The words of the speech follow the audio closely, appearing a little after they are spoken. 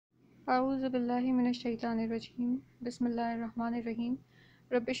أعوذ بالله من الشيطان الرجيم بسم الله الرحمن الرحيم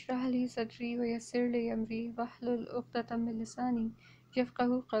رب اشرح لي صدري ويسر لي أمري واحلل عقدة من لساني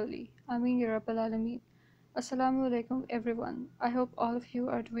يفقهوا قولي آمين يا رب العالمين. Assalamu alaikum everyone. I hope all of you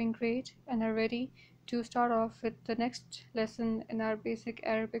are doing great and are ready to start off with the next lesson in our basic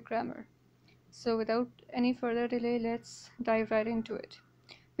Arabic grammar. So without any further delay, let's dive right into it.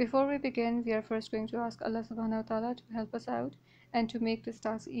 Before we begin, we are first going to ask Allah subhanahu wa ta'ala to help us out and to make this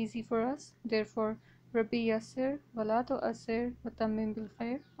task easy for us. Therefore, Rabbi Yassir, Wala Tu'assir, wa Tammim bil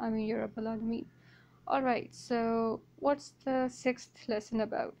Khair, Ameen Ya Rabbal Alameen. Alright, so what's the sixth lesson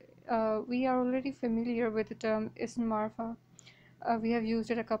about? We are already familiar with the term Ism Marfa. We have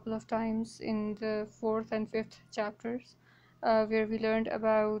used it a couple of times in the fourth and fifth chapters, where we learned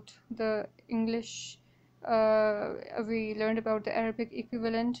about the English. We learned about the Arabic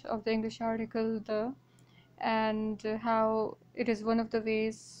equivalent of the English article the, and how it is one of the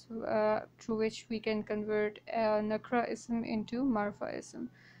ways through which we can convert a nakra ism into marfa ism.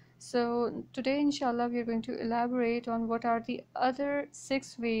 So today, inshallah, we are going to elaborate on what are the other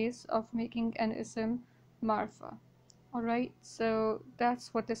 6 ways of making an ism marfa. Alright, so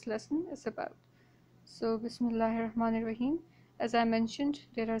that's what this lesson is about. So Bismillahir Rahmanir Rahim. As I mentioned,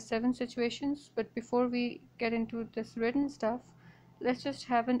 there are 7 situations, but before we get into this written stuff, let's just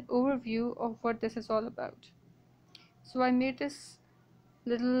have an overview of what this is all about. So I made this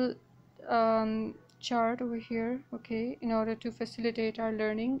little chart over here, okay, in order to facilitate our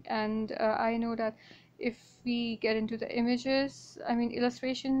learning, and I know that if we get into the images,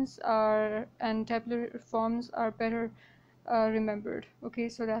 illustrations are and tabular forms are better remembered, okay,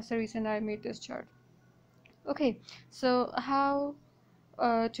 so that's the reason I made this chart. Okay, so how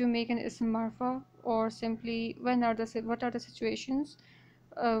to make an ism marfa, or simply what are the situations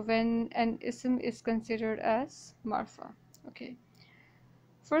when an ism is considered as marfa. Okay,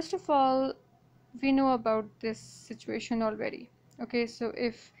 first of all, we know about this situation already. Okay, so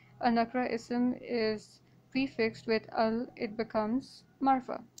if a nakra ism is prefixed with al, it becomes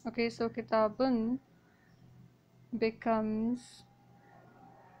marfa. Okay, so kitabun becomes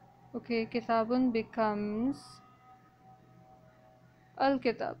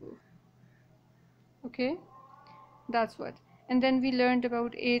al-kitabu. Okay, that's what. And then we learned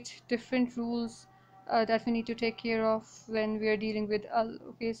about 8 different rules that we need to take care of when we are dealing with al.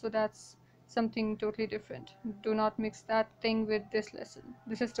 Okay, so that's something totally different. Do not mix that thing with this lesson.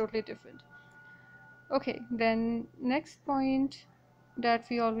 This is totally different. Okay, then next point that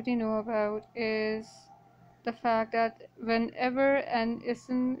we already know about is the fact that whenever an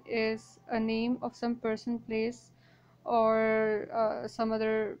ism is a name of some person, place, or some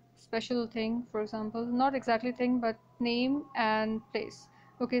other special thing, for example, not exactly thing but name and place.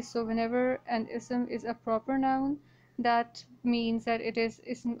 Okay, so whenever an ism is a proper noun, that means that it is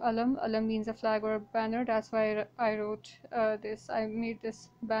ism alam. Alam means a flag or a banner. That's why I wrote I made this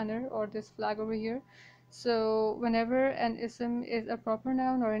banner or this flag over here. So whenever an ism is a proper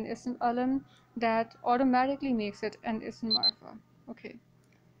noun or an ism alam, that automatically makes it an ism marfa. Okay,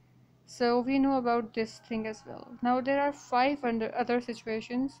 so we know about this thing as well. Now there are 5 other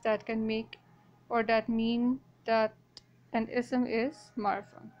situations that can make or that mean that an ism is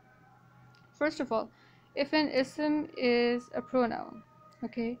marfa. First of all, if an ism is a pronoun,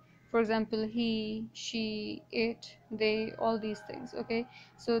 okay, for example, he, she, it, they, all these things, okay,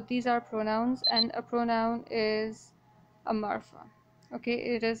 so these are pronouns, and a pronoun is a marfa. Okay,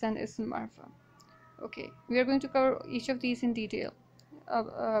 it is an ism marfa. Okay, we are going to cover each of these in detail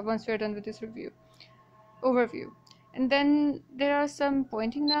once we are done with this overview. And then there are some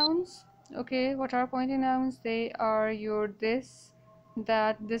pointing nouns. Okay, what are pointing nouns? They are your this,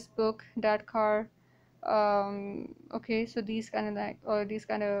 that, this book, that car. Okay, so these kind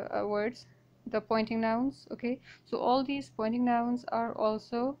of words, the pointing nouns. Okay, so all these pointing nouns are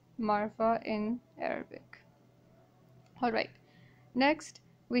also marfa in Arabic. All right, next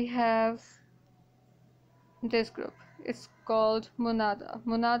we have this group. It's called munada.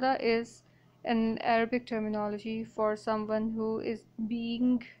 Munada is an Arabic terminology for someone who is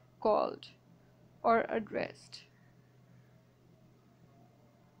being called or addressed.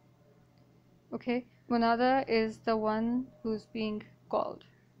 Okay, munada is the one who's being called.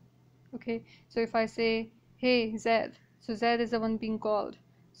 Okay, so if I say, hey Zaid, so Zaid is the one being called.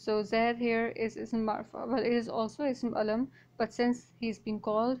 So Zaid here is ism marfa. Well, it is also ism alam, but since he's being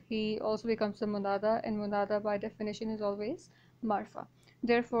called, he also becomes a munada, and munada by definition is always marfa.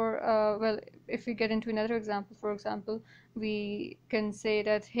 Therefore, well, if we get into another example, for example, we can say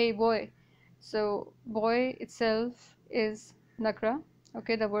that, hey boy. So boy itself is nakra.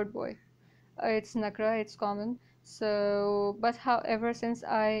 Okay, the word boy. It's nakra, it's common. So, but however, since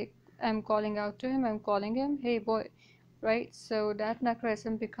I I'm calling out to him, I'm calling him, hey boy, right? So that nakra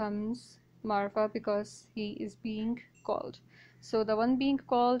ism becomes marfa because he is being called. So the one being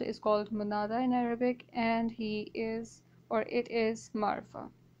called is called munada in Arabic, and he is, or it is, marfa.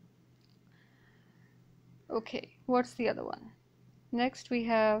 Okay, what's the other one? Next we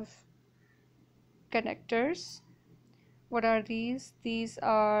have connectors. What are these? These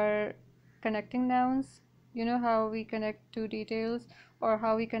are connecting nouns. You know how we connect two details, or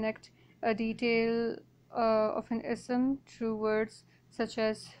how we connect a detail of an ism through words such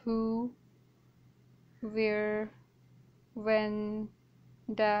as who, where, when,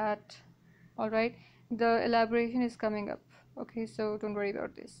 that. Alright, the elaboration is coming up. Okay, so don't worry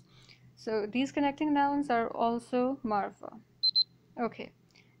about this. So these connecting nouns are also marfa. Okay,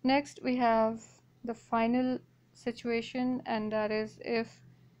 next we have the final situation, and that is if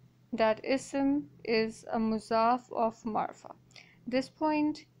that ism is a muzaf of marfa. This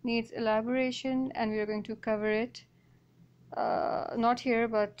point needs elaboration, and we are going to cover it not here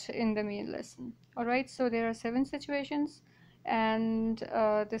but in the main lesson. Alright, so there are 7 situations, and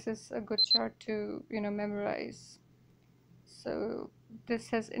this is a good chart to memorize. So this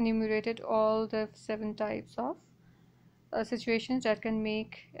has enumerated all the 7 types of situations that can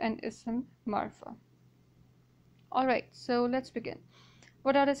make an ism marfa. Alright, so let's begin.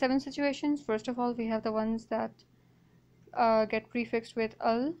 What are the 7 situations? First of all, we have the ones that get prefixed with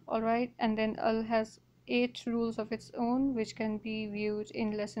al, alright, and then al has 8 rules of its own, which can be viewed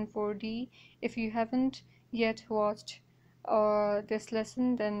in lesson 4D. If you haven't yet watched this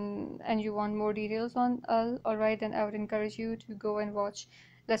lesson, then and you want more details on al, alright, then I would encourage you to go and watch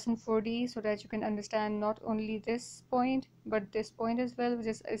lesson 4D so that you can understand not only this point but this point as well, which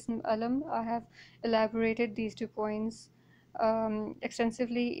is ism alam. I have elaborated these 2 points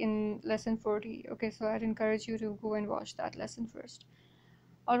extensively in lesson 40. Okay, so I'd encourage you to go and watch that lesson first.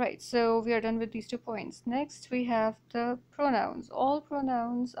 Alright, so we are done with these 2 points. Next we have the pronouns. All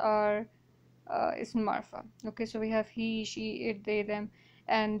pronouns are ism marfa. Okay, so we have he, she, it, they, them,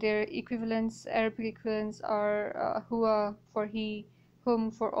 and their equivalents, Arabic equivalents, are huwa for he,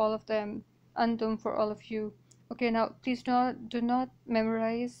 hum for all of them, antum for all of you. Okay, now please do not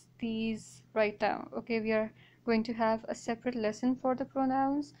memorize these right now. Okay, we are going to have a separate lesson for the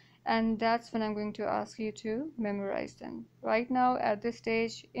pronouns, and that's when I'm going to ask you to memorize them. Right now, at this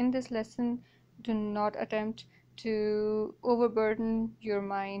stage in this lesson, do not attempt to overburden your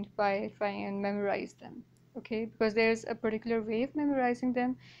mind by trying and memorize them. Okay, because there's a particular way of memorizing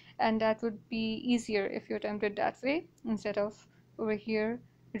them, and that would be easier if you attempted that way instead of over here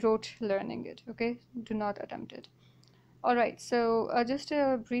rote learning it. Okay, do not attempt it. Alright, so just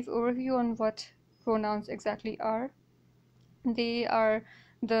a brief overview on what pronouns exactly are. They are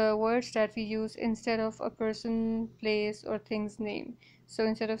the words that we use instead of a person, place, or thing's name. So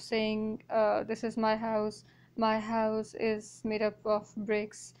instead of saying this is my house is made up of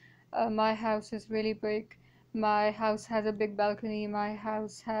bricks, my house is really big, my house has a big balcony, my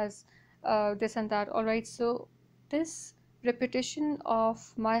house has this and that. Alright, so this repetition of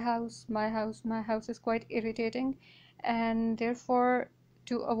my house, my house, my house is quite irritating, and therefore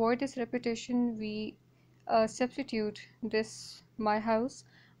to avoid this repetition we substitute this my house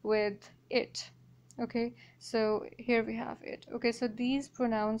with it. Okay, so here we have it. Okay, so these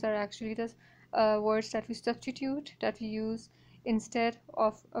pronouns are actually the words that we substitute, that we use instead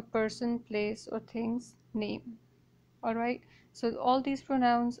of a person, place, or thing's name. Alright, so all these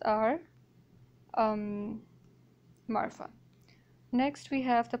pronouns are marfa. Next we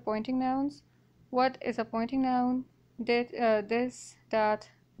have the pointing nouns. What is a pointing noun? This, that,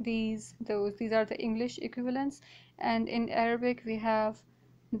 these, those. These are the English equivalents, and in Arabic we have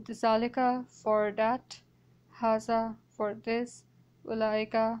zalika for that, haza for this,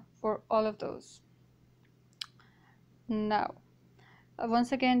 ulaika for all of those. Now,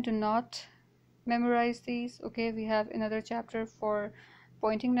 once again, do not memorize these. Okay, we have another chapter for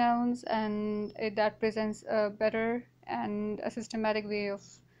pointing nouns, and that presents a better and a systematic way of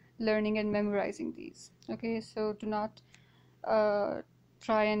learning and memorizing these. Okay, so do not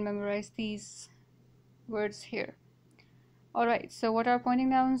try and memorize these words here. Alright, so what are pointing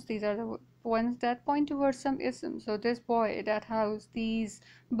nouns? These are the ones that point towards some ism. So this boy, that house, these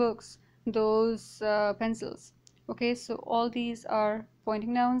books, those pencils. Okay, so all these are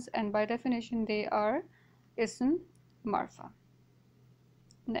pointing nouns, and by definition they are ism marfa.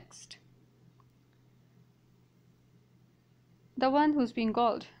 Next, the one who's being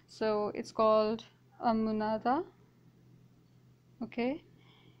called. So it's called a munada. Okay,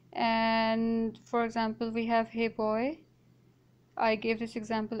 and for example we have hey boy. I gave this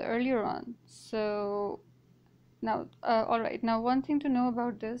example earlier on. So Now, alright, now one thing to know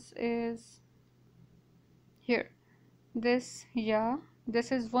about this is here. This ya,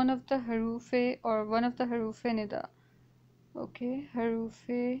 this is one of the harufe, or one of the harufe nida. Okay,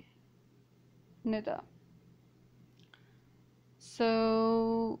 harufe nida.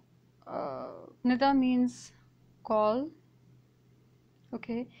 So nida means call,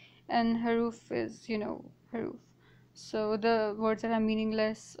 okay, and haruf is, haruf. So the words that are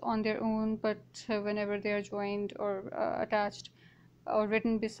meaningless on their own, but whenever they are joined or attached or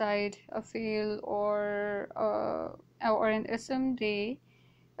written beside a fail or an ism, they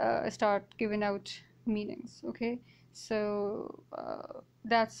start giving out meanings. Okay, so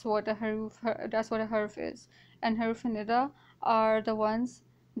that's what a harf is. And haruf nida are the ones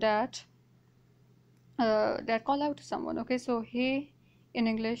that that call out to someone. Okay, so hey in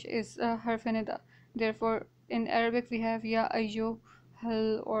English is harf nida. Therefore in Arabic we have ya ayyo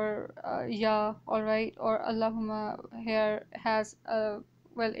hal, or ya, all right, or Allahumma. Here has a,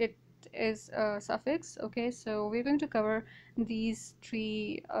 well, it is a suffix. Okay, so we're going to cover these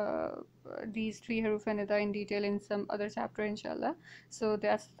three haruf nida in detail in some other chapter, inshallah. So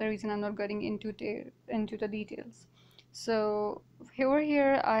that's the reason I'm not getting into the details. So over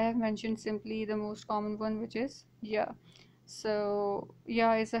here I have mentioned simply the most common one, which is ya. So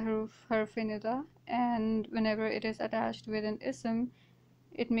ya is a harf nida, and whenever it is attached with an ism,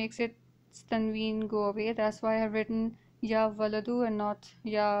 it makes its tanween go away. That's why I've written ya waladu and not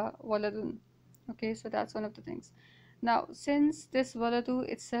ya waladun. Okay, so that's one of the things. Now, since this waladu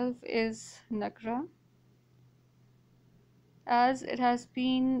itself is nakra, as it has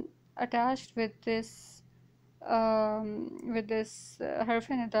been attached with this harf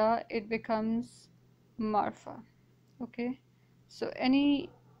nida, it becomes marfa. Okay, so any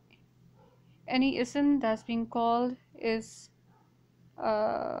ism that's being called is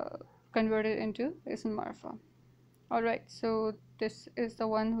converted into ism marfa. All right, so this is the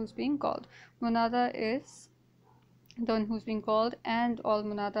one who's being called. Munada is the one who's being called, and all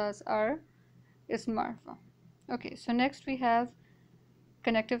munadas are ism marfa. Okay, so next we have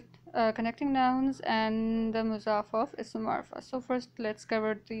connecting nouns and the muzaf of ism marfa. So first let's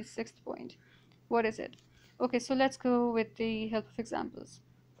cover the sixth point. What is it? Okay, so let's go with the help of examples.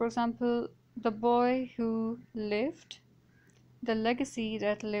 For example, the boy who lived, the legacy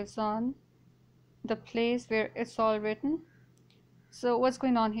that lives on, the place where it's all written. So what's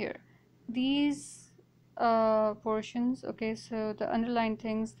going on here? These portions, okay, so the underlined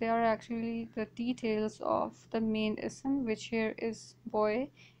things, they are actually the details of the main ism, which here is boy.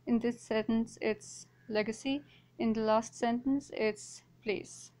 In this sentence it's legacy. In the last sentence it's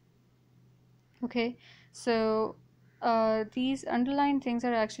place. Okay, so these underlined things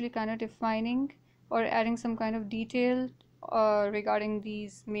are actually kind of defining or adding some kind of detail regarding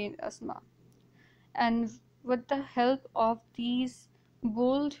these main asma. And with the help of these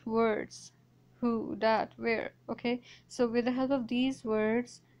bold words, who, that, where, okay, so with the help of these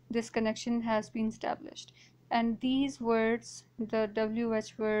words, this connection has been established. And these words, the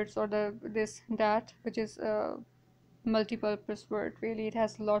WH words, or this, that, which is multi-purpose word, really, it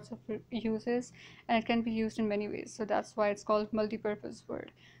has lots of uses and it can be used in many ways, so that's why it's called multi-purpose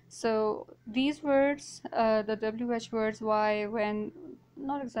word. So these words, the WH words, why, when,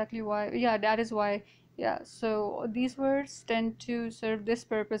 not exactly why, yeah, that is why, yeah, so these words tend to serve this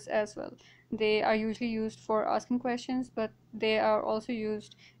purpose as well. They are usually used for asking questions, but they are also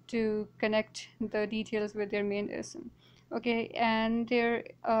used to connect the details with their main ism. Okay, and their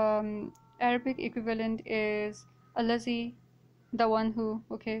Arabic equivalent is allazi, the one who,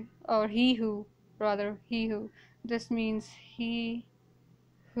 okay, or he who, rather, he who. This means he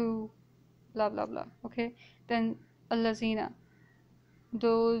who, blah blah blah. Okay, then allazina,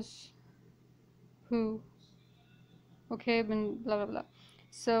 those who, okay, blah blah blah.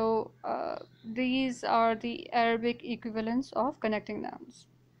 So these are the Arabic equivalents of connecting nouns.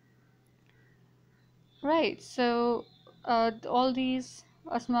 Right, so all these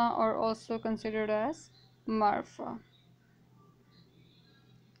asma are also considered as marfa.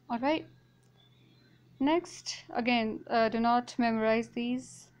 All right. Next, again, do not memorize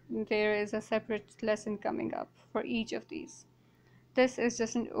these. There is a separate lesson coming up for each of these. This is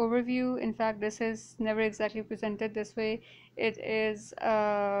just an overview. In fact, this is never exactly presented this way. It is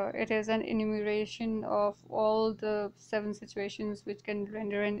an enumeration of all the 7 situations which can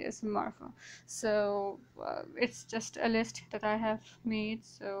render an ism marfa. So it's just a list that I have made.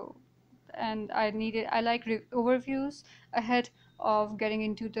 So, and I like overviews ahead of getting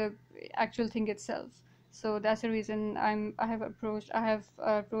into the actual thing itself. So that's the reason I have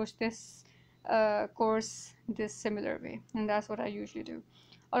approached this course this similar way, and that's what I usually do.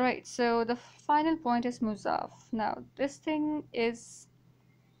 All right, so the final point is muzaf. Now this thing is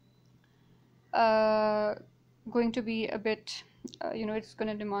uh, going to be a bit, it's going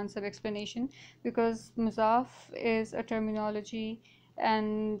to demand some explanation, because muzaf is a terminology,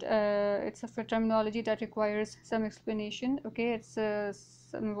 and it's a terminology that requires some explanation. Okay, it's a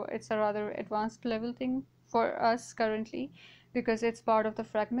rather advanced level thing for us currently, because it's part of the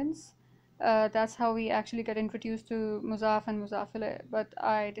fragments. That's how we actually get introduced to muzaf and muzafile. But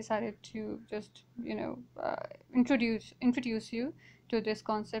I decided to just introduce you to this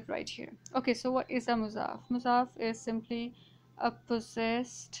concept right here. Okay, so what is a muzaf? Muzaf is simply a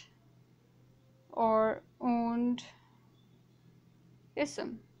possessed or owned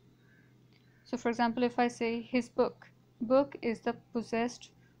ism. So for example, if I say his book, book is the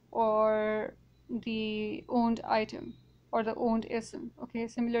possessed or the owned item or the owned ism. Okay,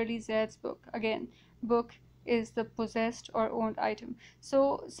 similarly Zaid's book, again, book is the possessed or owned item.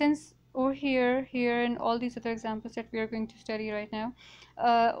 So since over here and all these other examples that we are going to study right now,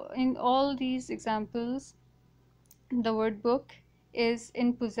 in all these examples the word book is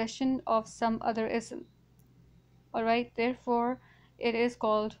in possession of some other ism. All right, therefore it is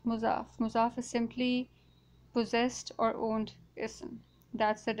called muzaf. Muzaf is simply possessed or owned ism.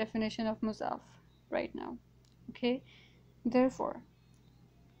 That's the definition of muzaf right now. Okay, therefore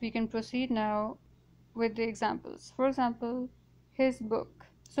we can proceed now with the examples. For example, his book.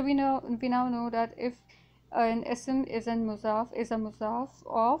 So we now know that if an ism is a muzaf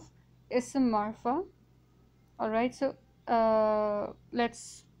of ism marfa. All right, so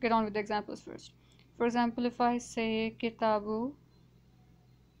let's get on with the examples first. For example, if I say kitabu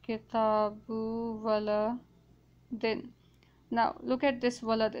wala din. Now look at this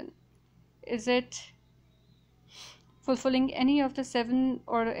waladin. Is it fulfilling any of the 7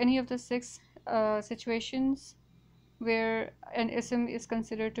 or any of the 6 situations where an ism is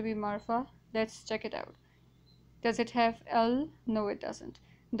considered to be marfa? Let's check it out. Does it have al? No, it doesn't.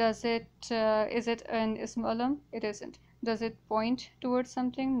 Is it an ism alam? It isn't. Does it point towards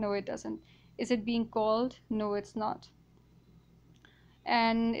something? No, it doesn't. Is it being called? No, it's not.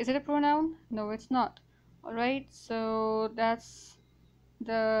 And is it a pronoun? No, it's not. All right, so that's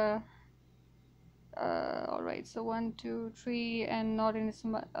the all right, so 1 2 3, and not in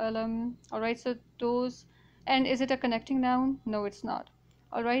ism alam. All right, so those. And is it a connecting noun? No, it's not.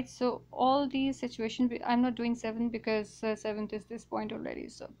 All right, so all these situations, I'm not doing 7 because 7th is this point already.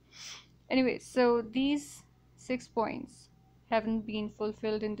 So anyway, so these 6 points haven't been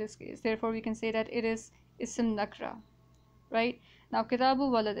fulfilled in this case, therefore we can say that it is ism nakra. Right, now kitabu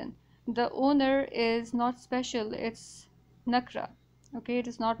waladin, the owner is not special, it's nakra. Okay, it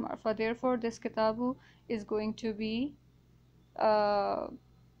is not marfa, therefore this kitabu is going to be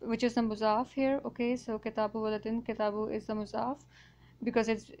which is the muzaf here. Okay, so kitabu waladin, kitabu is the muzaf because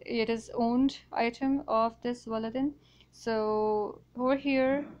it is owned item of this waladin. So over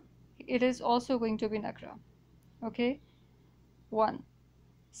here it is also going to be nakra. Okay, one.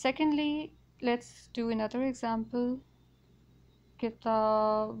 Secondly, let's do another example.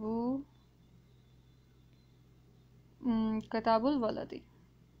 Kitabul waladi.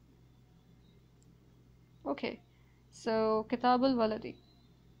 Okay, so Kitabul waladi,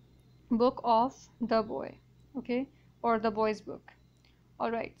 book of the boy. Okay, or the boy's book. All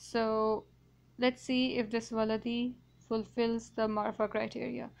right, so let's see if this waladi fulfills the marfa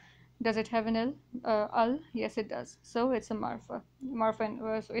criteria. Does it have an al? Yes, it does. So it's a marfa.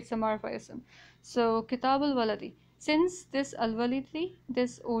 So it's a marfa ism. So Kitabul waladi. Since this al-walidi,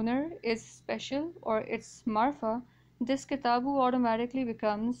 this owner is special or it's marfa, this kitabu automatically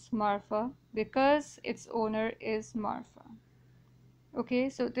becomes marfa because its owner is marfa. Okay,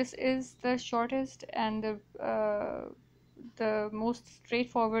 so this is the shortest and the most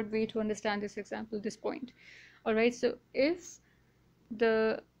straightforward way to understand this example, this point. All right, so if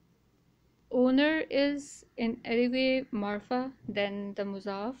the owner is in any way marfa, then the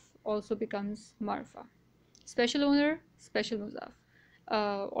muzaf also becomes marfa. Special owner, special muzaf,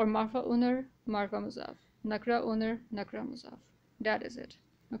 or marfa owner, marfa muzaf, nakra owner, nakra muzaf. That is it.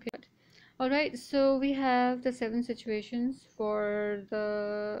 Okay. All right, so we have the 7 situations for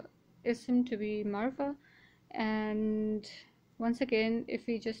the ism to be marfa. And once again, if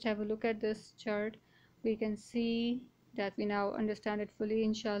we just have a look at this chart, we can see that we now understand it fully,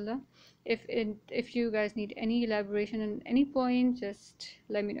 inshallah. If you guys need any elaboration on any point, just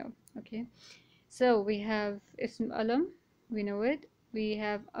let me know. Okay, so we have ism alam, we know it. We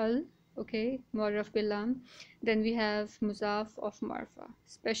have al, okay, mu'arraf bilam. Then we have muzaf of marfa.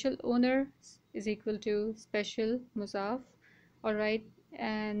 Special owner is equal to special muzaf. All right,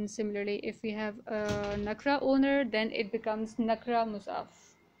 and similarly if we have a nakra owner, then it becomes nakra muzaf.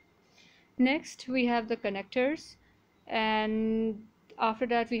 Next we have the connectors, and after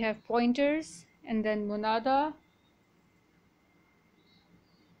that we have pointers, and then munada,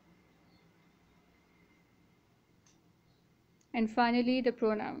 and finally the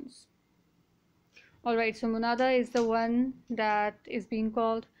pronouns. Alright, so munada is the one that is being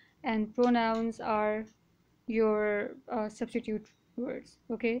called, and pronouns are your substitute words.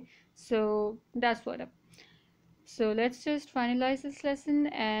 Okay, so that's what up. So let's just finalize this lesson,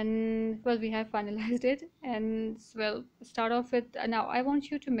 and well, we have finalized it, and well, start off with now I want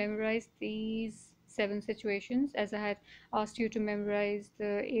you to memorize these 7 situations as I had asked you to memorize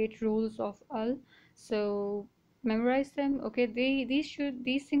the 8 rules of al. So memorize them. Okay,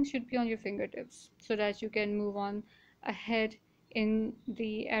 these things should be on your fingertips so that you can move on ahead in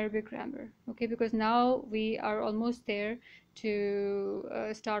the Arabic grammar. Okay, because now we are almost there to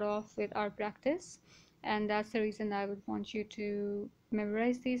start off with our practice, and that's the reason I would want you to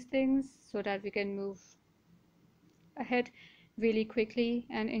memorize these things so that we can move ahead really quickly,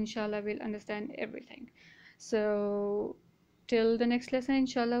 and inshallah we'll understand everything. So till the next lesson,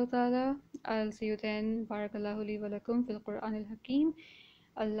 inshallah ta'ala, I'll see you then. Barakallahu li wa lakum fil Quran al Hakim.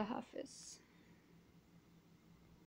 Allah Hafiz.